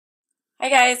Hi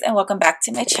guys, and welcome back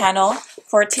to my channel.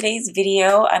 For today's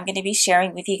video, I'm going to be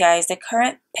sharing with you guys the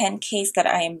current pen case that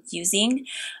I am using.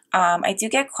 I do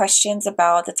get questions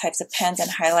about the types of pens and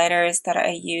highlighters that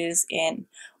I use in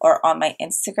or on my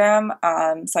Instagram,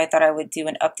 so I thought I would do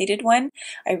an updated one.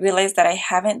 I realized that I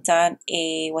haven't done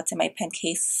a what's in my pen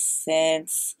case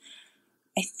since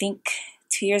I think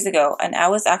 2 years ago, and I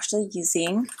was actually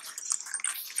using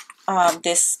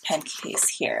this pen case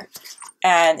here.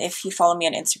 And if you follow me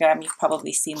on Instagram, you've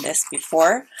probably seen this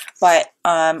before. But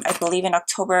I believe in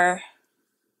October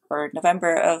or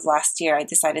November of last year, I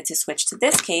decided to switch to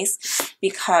this case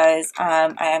because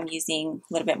I am using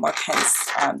a little bit more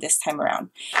pens this time around.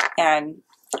 And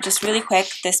just really quick,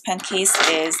 this pen case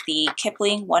is the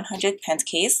Kipling 100 pen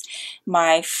case.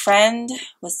 My friend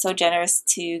was so generous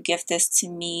to gift this to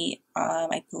me,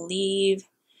 I believe,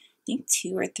 I think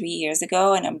 2 or 3 years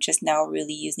ago, and I'm just now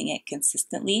really using it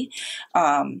consistently. So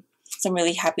I'm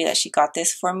really happy that she got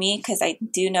this for me because I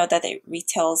do know that it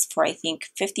retails for I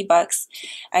think 50 bucks.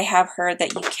 I have heard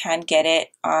that you can get it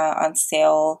on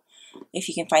sale if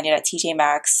you can find it at TJ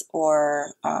Maxx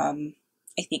or I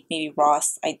think maybe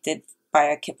Ross. I did buy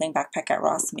a Kipling backpack at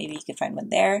Ross, so maybe you can find one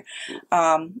there.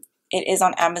 It is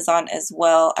on Amazon as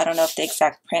well. I don't know if the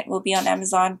exact print will be on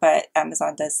Amazon, but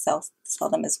Amazon does sell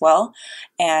them as well.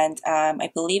 And I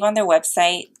believe on their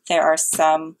website there are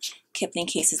some Kipling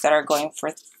cases that are going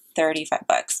for 35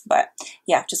 bucks. But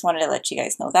yeah, just wanted to let you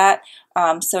guys know that.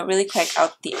 So really quick,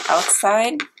 out the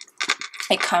outside,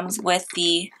 it comes with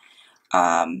the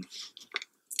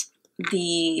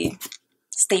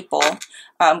staple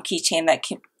keychain that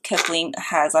Kipling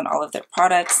has on all of their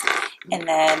products. And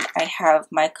then I have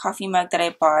my coffee mug that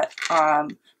I bought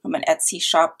from an Etsy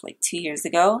shop like 2 years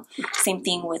ago. Same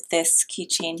thing with this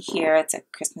keychain here. It's a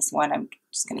Christmas one. I'm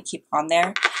just going to keep on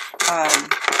there.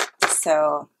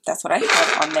 So that's what I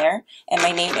have on there. And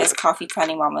my name is Coffee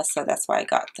Planning Mama, so that's why I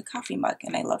got the coffee mug.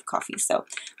 And I love coffee, so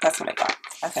that's what I got.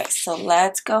 Okay, so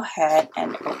let's go ahead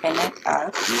and open it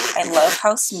up. I love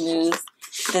how smooth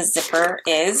the zipper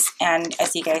is, and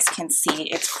as you guys can see,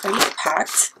 it's pretty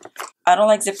packed. I don't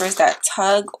like zippers that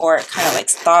tug or it kind of like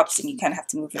stops and you kind of have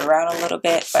to move it around a little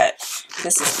bit, but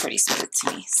this is pretty smooth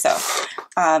to me. So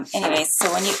anyways,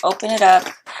 so when you open it up,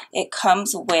 it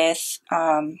comes with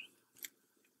a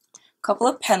couple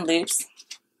of pen loops,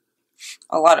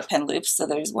 a lot of pen loops. So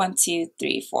there's 1, 2,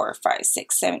 3, 4, 5,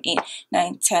 6, 7, 8,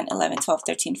 9, 10, 11, 12,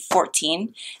 13,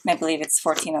 14. And I believe it's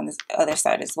 14 on the other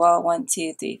side as well. 1,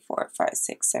 2, 3, 4, 5,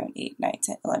 6, 7, 8, 9,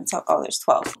 10, 11, 12. Oh, there's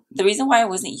 12. The reason why I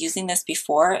wasn't using this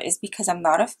before is because I'm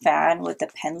not a fan with the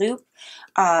pen loop.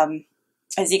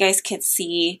 As you guys can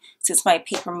see, since my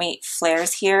Papermate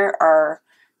Flairs here are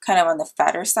kind of on the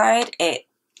fatter side,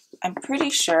 I'm pretty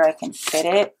sure I can fit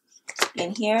it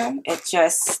in here. It's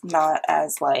just not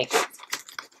as like,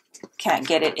 can't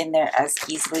get it in there as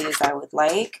easily as I would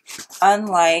like,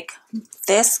 unlike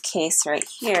this case right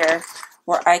here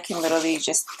where I can literally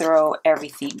just throw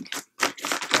everything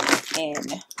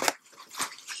in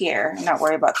here and not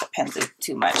worry about the pen loop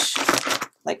too much,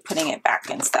 like putting it back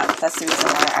and stuff. That's the reason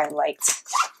why I liked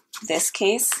this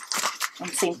case. And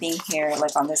same thing here,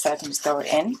 like on this side I can just throw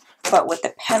it in, but with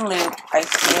the pen loop I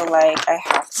feel like I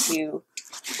have to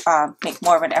make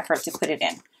more of an effort to put it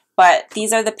in. But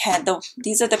these are the pens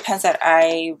that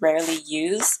I rarely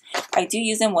use. I do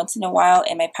use them once in a while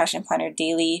in my Passion Planner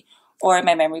Daily or in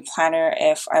my Memory Planner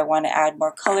if I want to add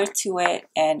more color to it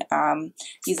and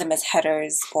use them as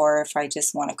headers, or if I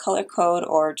just want to color code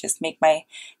or just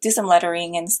do some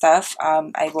lettering and stuff.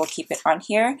 I will keep it on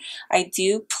here. I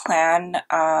do plan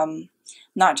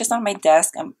not just on my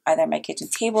desk, either my kitchen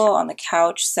table, on the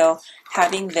couch. So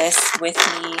having this with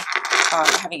me,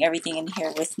 having everything in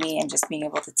here with me and just being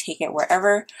able to take it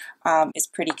wherever is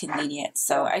pretty convenient.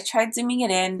 So I tried zooming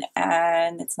it in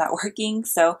and it's not working.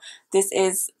 So this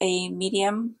is a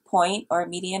medium point or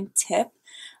medium tip.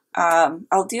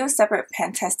 I'll do a separate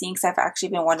pen testing because I've actually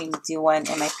been wanting to do one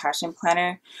in my Passion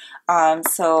Planner.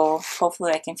 So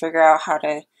hopefully I can figure out how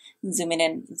to zoom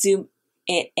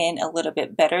it in a little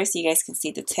bit better so you guys can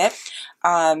see the tip.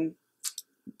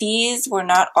 These were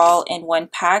not all in one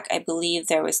pack. I believe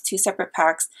there was 2 separate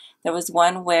packs. There was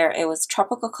one where it was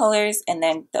tropical colors and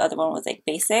then the other one was like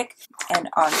basic. And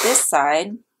on this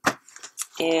side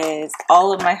is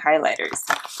all of my highlighters.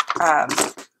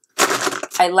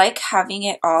 I like having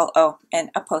it all, oh, and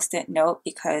a post-it note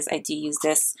because I do use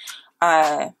this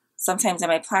sometimes in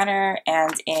my planner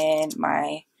and in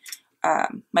my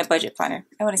my budget planner.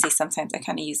 I want to say sometimes, I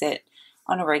kind of use it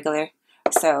on a regular.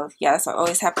 So yeah, so I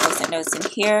always have post-it notes in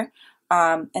here.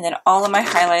 And then all of my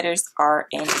highlighters are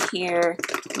in here.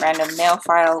 Random nail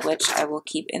file, which I will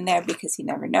keep in there because you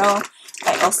never know.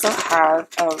 I also have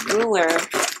a ruler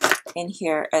in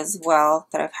here as well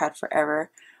that I've had forever.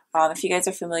 If you guys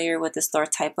are familiar with the store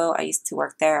Typo, I used to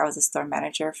work there. I was a store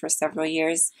manager for several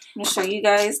years. I'm going to show you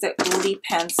guys the Uli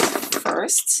pens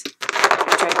first,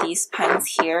 which are these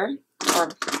pens here, or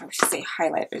I should say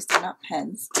highlighters, they're not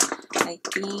pens. I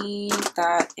think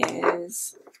that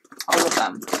is all of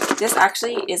them. This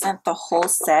actually isn't the whole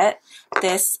set.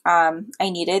 This I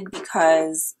needed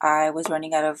because I was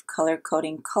running out of color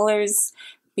coding colors,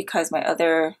 because my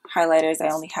other highlighters I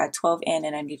only had 12 in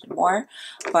and I needed more.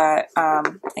 But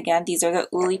again, these are the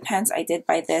Uli pens. I did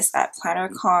buy this at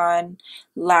PlannerCon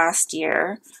last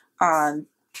year. So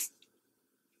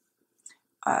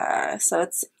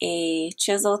it's a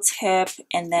chisel tip,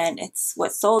 and then it's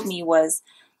what sold me was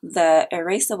the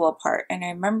erasable part. And I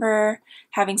remember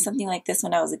having something like this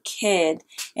when I was a kid,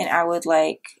 and I would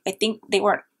like, I think they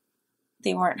weren't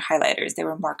highlighters, they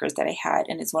were markers that I had,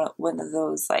 and it's one of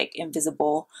those like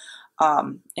invisible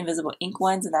ink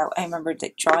ones, and I remember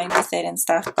like drawing with it and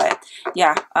stuff. But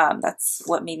yeah, that's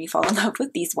what made me fall in love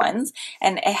with these ones,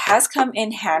 and it has come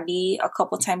in handy a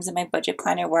couple times in my budget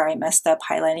planner where I messed up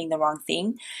highlighting the wrong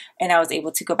thing and I was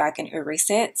able to go back and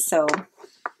erase it, so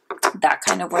that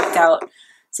kind of worked out.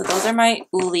 So those are my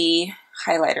Uli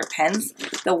highlighter pens.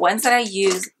 The ones that I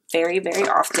use very, very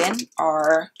often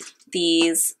are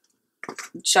these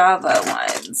Java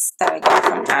ones that I got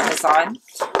from Amazon,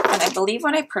 and I believe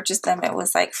when I purchased them it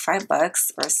was like $5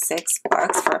 or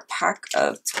 $6 for a pack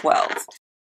of 12.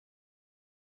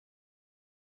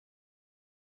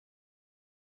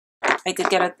 I did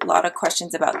get a lot of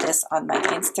questions about this on my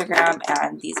Instagram,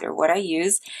 and these are what I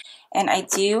use. And I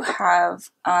do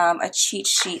have a cheat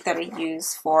sheet that I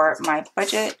use for my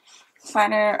budget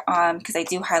planner, because I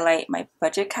do highlight my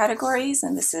budget categories,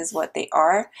 and this is what they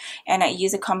are. And I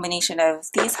use a combination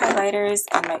of these highlighters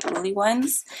and my Uli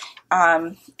ones,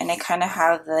 and I kind of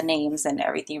have the names and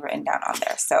everything written down on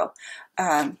there. So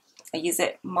I use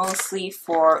it mostly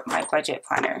for my budget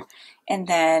planner. And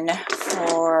then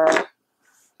for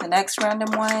the next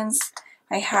random ones,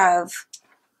 I have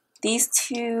these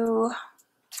two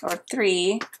or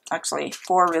three, actually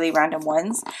 4 really random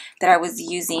ones that I was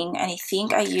using, and I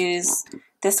think I use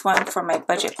this one for my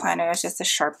budget planner. It's just a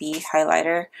Sharpie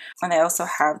highlighter, and I also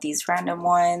have these random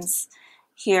ones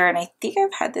here, and I think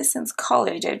I've had this since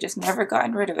college. I've just never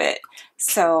gotten rid of it,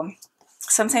 so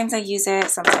sometimes I use it,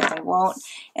 sometimes I won't.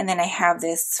 And then I have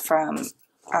this from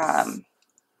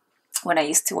when I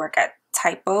used to work at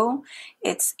Typo.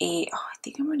 It's a, oh, I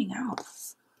think I'm running out.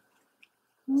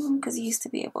 Because you used to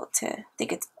be able to, I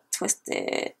think it's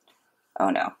twisted.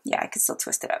 Oh no, yeah, I could still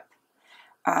twist it up.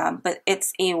 But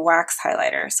it's a wax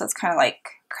highlighter, so it's kind of like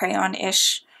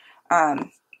crayon-ish.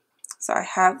 So I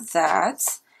have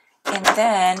that, and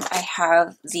then I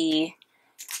have the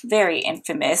very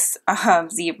infamous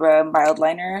zebra mild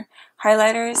liner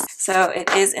highlighters. So it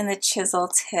is in the chisel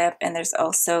tip, and there's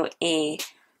also a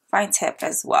fine tip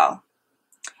as well.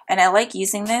 And I like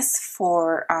using this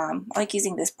for, I like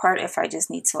using this part if I just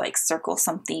need to like circle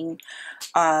something,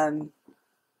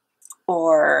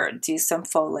 or do some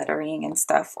faux lettering and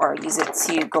stuff, or use it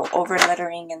to go over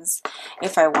lettering, and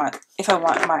if I want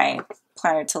my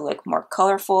planner to look more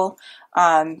colorful.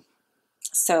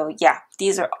 So yeah,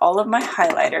 these are all of my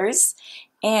highlighters,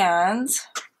 and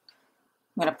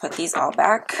I'm gonna put these all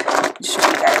back and show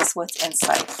you guys what's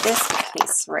inside this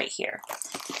case right here.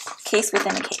 Case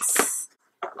within a case.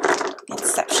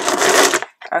 Inception.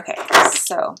 Okay,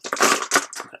 so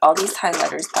put all these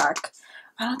highlighters back.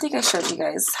 I don't think I showed you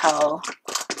guys how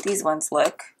these ones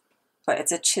look, but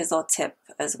it's a chisel tip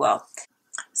as well.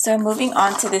 So moving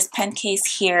on to this pen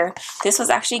case here, this was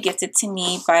actually gifted to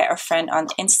me by a friend on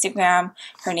Instagram.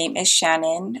 Her name is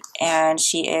Shannon, and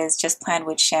she is Just Plan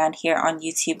with Shan here on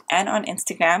YouTube and on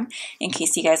Instagram, in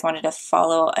case you guys wanted to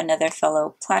follow another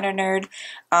fellow planner nerd.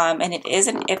 And it is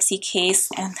an Ipsy case,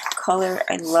 and the color,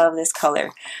 I love this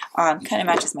color. Kind of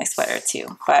matches my sweater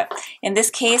too. But in this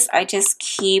case, I just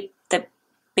keep the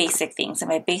basic things. And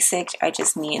by basic, I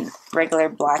just mean regular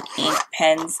black ink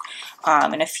pens,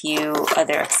 and a few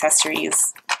other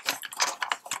accessories.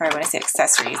 Or when I say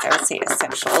accessories, I would say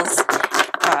essentials,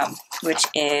 which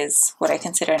is what I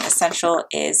consider an essential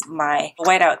is my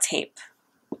whiteout tape.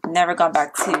 Never gone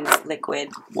back to liquid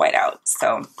whiteout,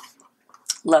 so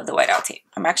love the whiteout tape.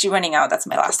 I'm actually running out. That's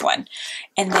my last one.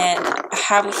 And then I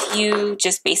have a few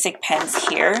just basic pens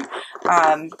here.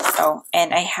 And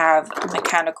I have a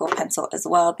mechanical pencil as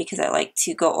well, because I like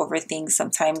to go over things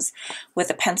sometimes with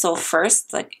a pencil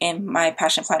first, like in my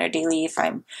Passion Planner Daily, if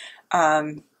I'm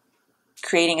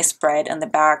creating a spread on the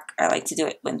back, I like to do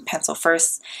it with pencil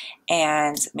first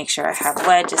and make sure I have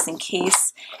lead just in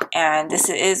case. And this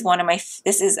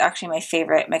is actually my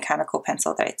favorite mechanical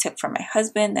pencil that I took from my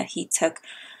husband, that he took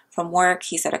from work.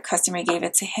 He said a customer gave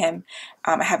it to him.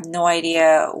 I have no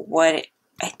idea what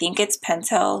I think it's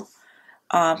Pentel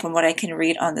from what I can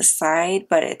read on the side,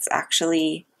 but it's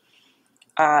actually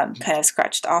kind of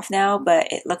scratched off now, but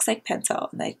it looks like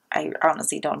Pentel, and I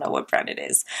honestly don't know what brand it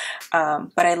is.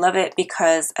 But I love it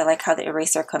because I like how the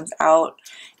eraser comes out,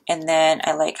 and then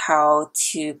I like how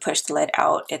to push the lid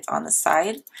out, it's on the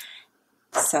side.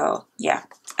 So yeah,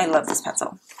 I love this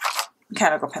pencil,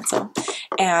 mechanical pencil.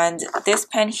 And this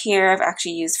pen here I've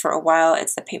actually used for a while.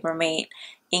 It's the Papermate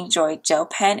InkJoy gel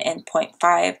pen in 0.5.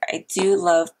 I do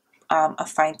love a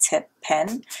fine tip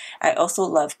pen. I also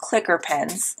love clicker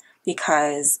pens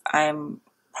because I'm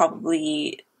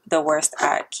probably the worst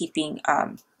at keeping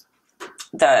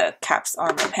the caps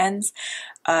on the pens.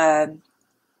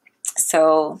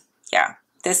 So yeah,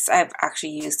 this I've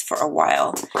actually used for a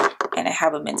while, and I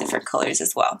have them in different colors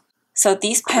as well. So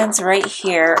these pens right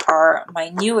here are my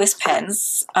newest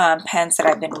pens, pens that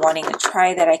I've been wanting to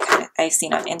try, that I've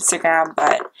seen on Instagram,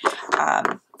 but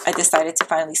I decided to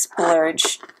finally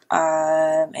splurge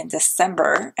in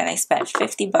December, and I spent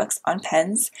 50 bucks on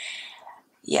pens.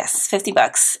 Yes, 50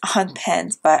 bucks on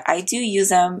pens, but I do use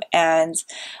them, and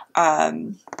I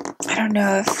don't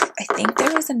know if, I think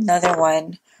there was another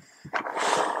one.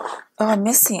 Oh,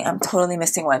 I'm totally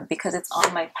missing one because it's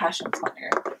on my passion planner,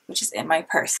 which is in my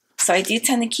purse. So I do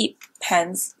tend to keep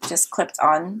pens just clipped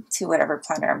on to whatever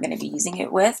planner I'm going to be using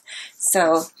it with.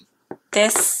 So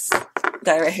this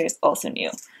guy right here is also new.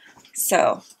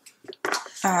 So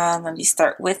let me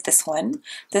start with this one.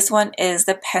 This one is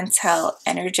the Pentel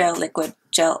Energel Liquid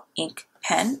Gel Ink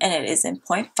Pen, and it is in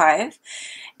 0.5.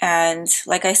 And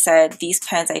like I said, these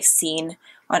pens I've seen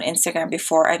on Instagram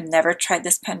before. I've never tried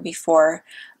this pen before.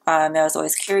 I was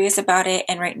always curious about it,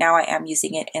 and right now I am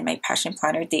using it in my passion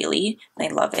planner daily, and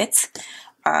I love it.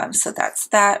 So that's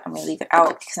that. I'm going to leave it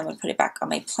out because I'm going to put it back on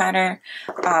my planner.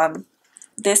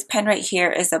 This pen right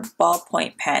here is a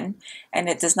ballpoint pen, and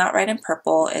it does not write in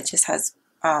purple. It just has,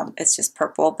 it's just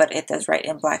purple, but it does write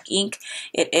in black ink.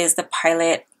 It is the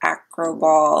Pilot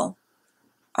Acroball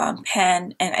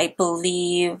pen, and I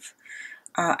believe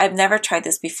I've never tried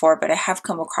this before, but I have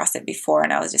come across it before,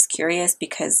 and I was just curious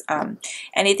because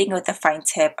anything with a fine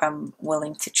tip I'm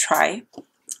willing to try.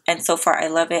 And so far I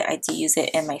love it. I do use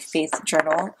it in my faith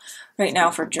journal right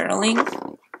now for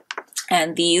journaling.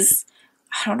 And these,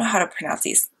 I don't know how to pronounce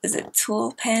these. Is it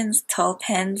Tulle pens?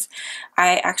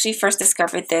 I actually first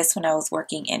discovered this when I was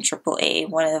working in AAA.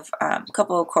 One of a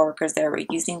couple of coworkers there were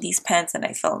using these pens, and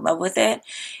I fell in love with it.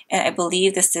 And I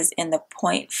believe this is in the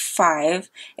 0.5.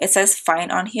 It says fine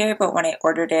on here, but when I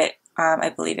ordered it, I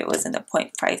believe it was in the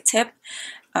 0.5 tip.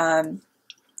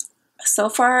 So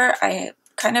far, I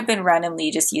kind of been randomly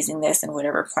just using this in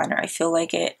whatever planner I feel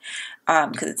like it,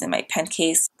 because it's in my pen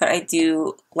case. But I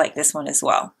do like this one as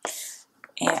well.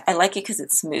 And I like it because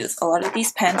it's smooth. A lot of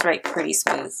these pens write pretty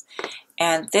smooth.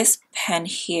 And this pen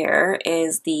here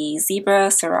is the Zebra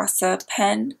Sarasa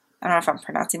pen. I don't know if I'm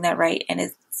pronouncing that right. And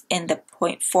it's in the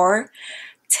 0.4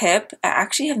 tip. I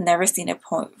actually have never seen a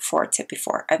 0.4 tip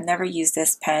before. I've never used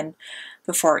this pen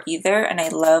before either. And I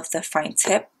love the fine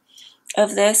tip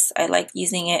of this. I like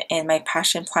using it in my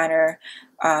passion planner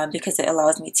because it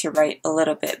allows me to write a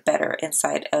little bit better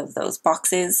inside of those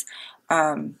boxes.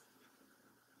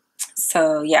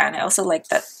 So yeah, and I also like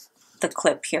that the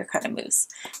clip here kind of moves.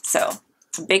 So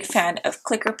I'm a big fan of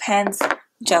clicker pens,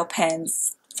 gel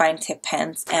pens, fine tip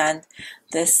pens, and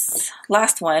this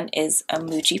last one is a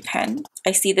Muji pen.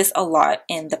 I see this a lot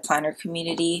in the planner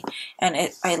community, and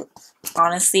I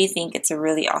honestly think it's a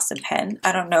really awesome pen.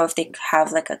 I don't know if they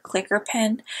have like a clicker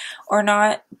pen or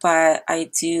not, but I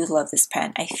do love this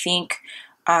pen. I think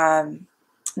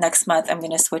next month I'm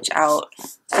going to switch out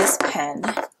this pen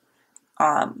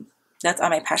that's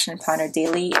on my passion planner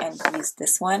daily and use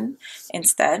this one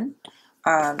instead.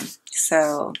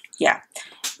 So yeah,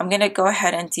 I'm gonna go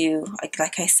ahead and do,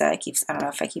 like I said, I don't know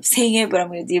if I keep saying it, but I'm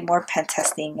gonna do more pen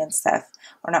testing and stuff,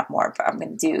 or not more, but I'm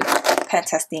gonna do pen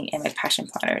testing in my passion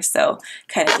planner. So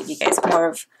kind of give you guys more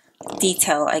of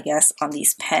detail, I guess, on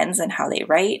these pens and how they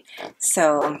write.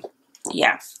 So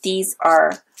yeah, these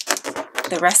are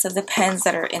the rest of the pens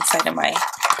that are inside of my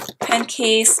pen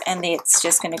case, and it's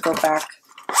just gonna go back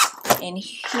in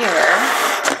here.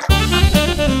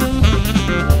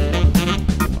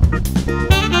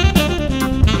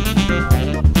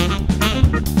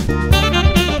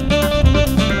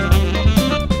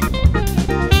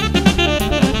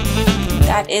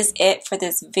 That is it for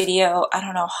this video. I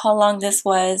don't know how long this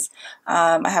was.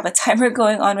 I have a timer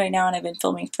going on right now and I've been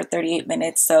filming for 38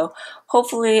 minutes, so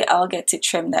hopefully I'll get to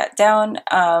trim that down.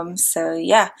 So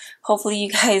yeah, hopefully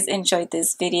you guys enjoyed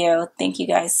this video. Thank you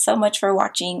guys so much for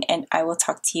watching, and I will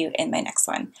talk to you in my next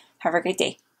one. Have a great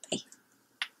day.